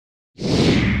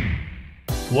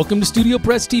Welcome to Studio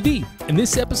Press TV. In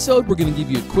this episode, we're going to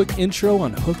give you a quick intro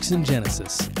on hooks in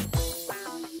Genesis.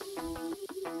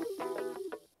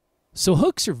 So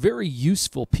hooks are very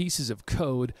useful pieces of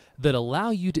code that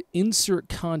allow you to insert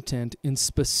content in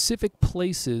specific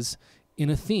places in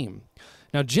a theme.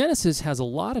 Now, Genesis has a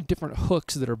lot of different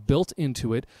hooks that are built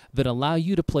into it that allow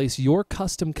you to place your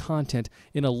custom content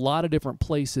in a lot of different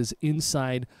places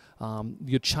inside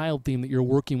your child theme that you're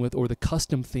working with or the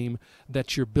custom theme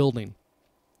that you're building.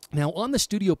 Now, on the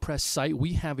Studio Press site,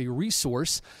 we have a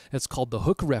resource that's called the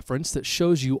Hook Reference that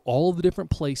shows you all the different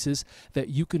places that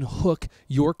you can hook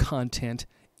your content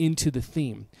into the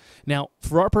theme. Now,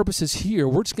 for our purposes here,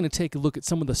 we're just going to take a look at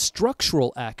some of the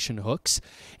structural action hooks,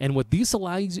 and what these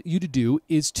allow you to do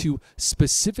is to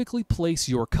specifically place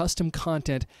your custom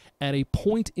content at a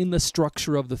point in the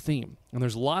structure of the theme. And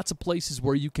there's lots of places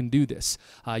where you can do this.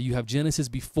 You have Genesis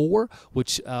before,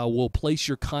 which will place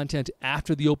your content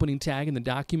after the opening tag in the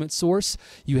document source.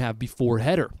 You have before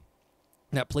header.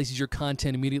 That places your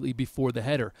content immediately before the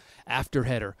header. After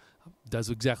header does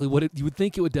exactly what you would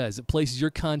think it would do. It places your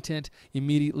content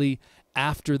immediately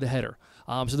after the header.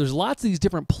 So there's lots of these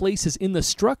different places in the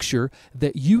structure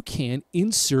that you can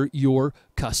insert your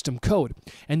custom code.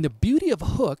 And the beauty of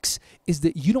hooks is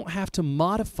that you don't have to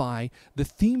modify the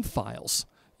theme files.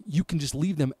 You can just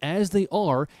leave them as they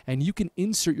are, and you can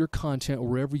insert your content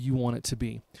wherever you want it to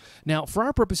be. Now, for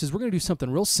our purposes, we're going to do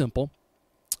something real simple.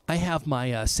 I have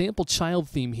my sample child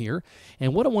theme here,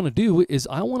 and what I want to do is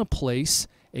I want to place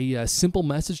a simple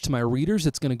message to my readers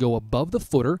that's going to go above the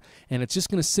footer, and it's just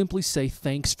going to simply say,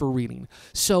 "Thanks for reading."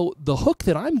 So the hook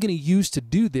that I'm going to use to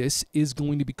do this is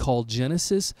going to be called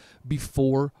Genesis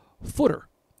before footer.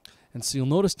 And so you'll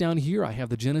notice down here I have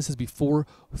the Genesis before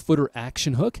footer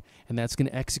action hook, and that's going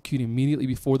to execute immediately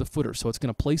before the footer. So it's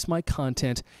going to place my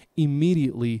content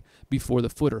immediately before the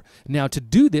footer. Now to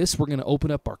do this, we're going to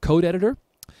open up our code editor.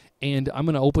 And I'm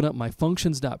going to open up my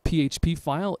functions.php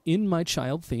file in my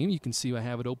child theme. You can see I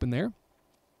have it open there.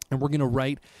 And we're going to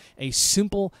write a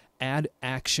simple add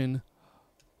action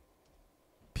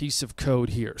piece of code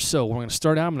here. So we're going to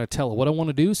start out. I'm going to tell it what I want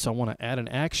to do. So I want to add an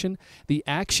action. The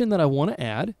action that I want to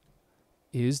add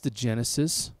is the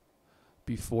Genesis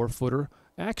before footer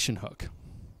action hook.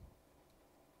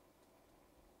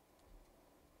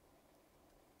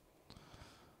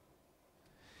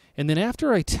 And then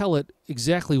after I tell it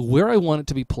exactly where I want it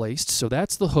to be placed, so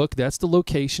that's the hook, that's the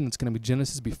location, it's going to be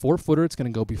Genesis before footer, it's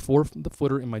going to go before the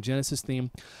footer in my Genesis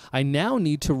theme, I now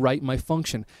need to write my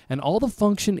function. And all the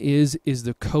function is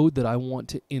the code that I want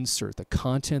to insert, the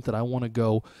content that I want to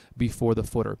go before the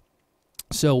footer.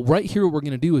 So right here what we're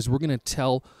going to do is we're going to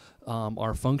tell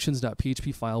our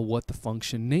functions.php file what the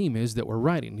function name is that we're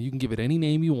writing. You can give it any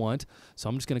name you want, so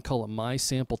I'm just going to call it my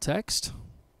sample text.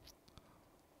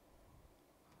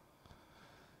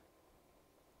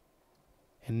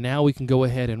 And now we can go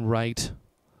ahead and write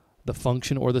the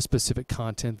function or the specific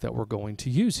content that we're going to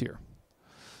use here.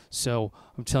 So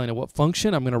I'm telling it what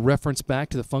function. I'm going to reference back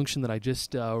to the function that I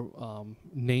just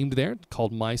named there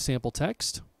called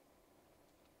mySampleText.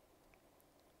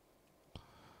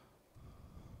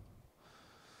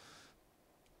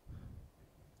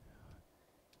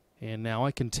 And now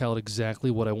I can tell it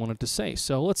exactly what I want it to say.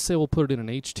 So let's say we'll put it in an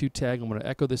H2 tag. I'm going to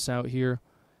echo this out here,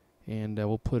 and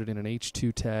we'll put it in an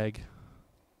H2 tag.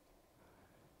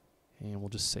 And we'll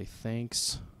just say,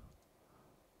 "Thanks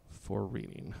for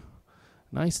reading."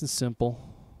 Nice and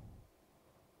simple.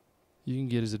 You can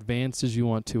get as advanced as you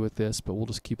want to with this, but we'll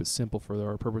just keep it simple for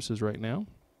our purposes right now.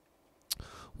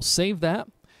 We'll save that.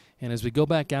 And as we go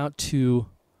back out to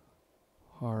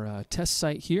our test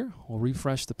site here, we'll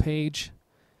refresh the page.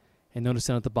 And notice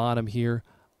down at the bottom here,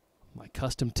 my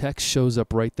custom text shows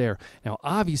up right there. Now,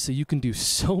 obviously, you can do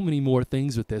so many more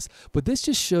things with this, but this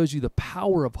just shows you the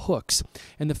power of hooks.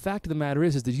 And the fact of the matter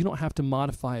is that you don't have to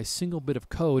modify a single bit of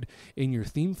code in your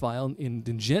theme file, in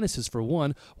Genesis for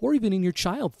one, or even in your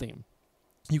child theme.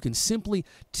 You can simply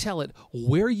tell it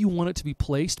where you want it to be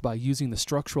placed by using the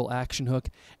structural action hook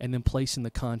and then placing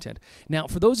the content. Now,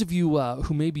 for those of you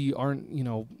who maybe aren't,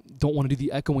 don't want to do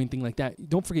the echoing thing like that,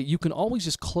 don't forget you can always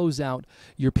just close out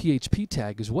your PHP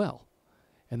tag as well,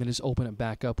 and then just open it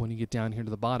back up when you get down here to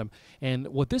the bottom. And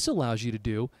what this allows you to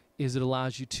do is it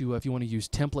allows you to, if you want to use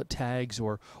template tags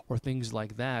or things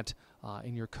like that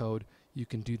in your code, you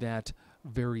can do that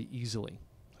very easily.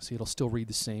 See, it'll still read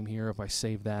the same here if I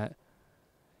save that.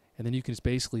 And then you can just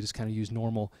basically just kind of use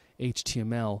normal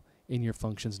HTML in your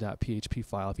functions.php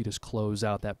file if you just close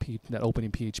out that opening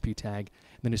PHP tag,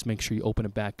 and then just make sure you open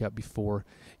it back up before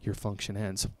your function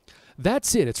ends.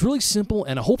 That's it. It's really simple,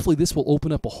 and hopefully this will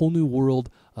open up a whole new world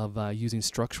of using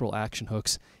structural action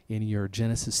hooks in your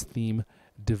Genesis theme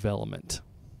development.